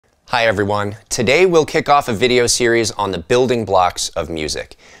Hi everyone. Today we'll kick off a video series on the building blocks of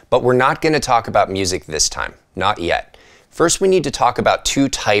music. But we're not going to talk about music this time. Not yet. First we need to talk about two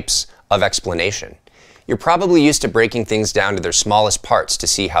types of explanation. You're probably used to breaking things down to their smallest parts to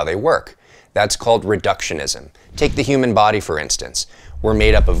see how they work. That's called reductionism. Take the human body for instance. We're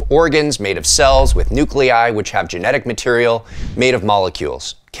made up of organs, made of cells with nuclei which have genetic material, made of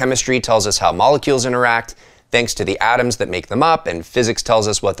molecules. Chemistry tells us how molecules interact, thanks to the atoms that make them up, and physics tells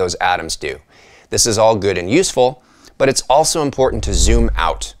us what those atoms do. This is all good and useful, but it's also important to zoom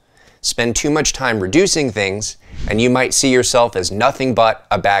out. Spend too much time reducing things, and you might see yourself as nothing but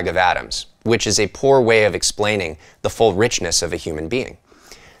a bag of atoms, which is a poor way of explaining the full richness of a human being.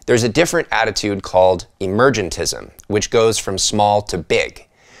 There's a different attitude called Emergentism, which goes from small to big.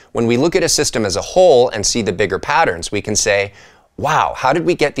 When we look at a system as a whole and see the bigger patterns, we can say, wow, how did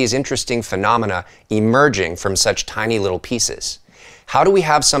we get these interesting phenomena emerging from such tiny little pieces? How do we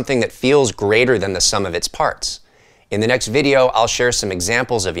have something that feels greater than the sum of its parts? In the next video, I'll share some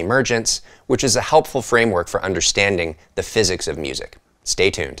examples of emergence, which is a helpful framework for understanding the physics of music. Stay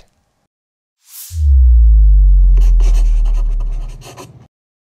tuned.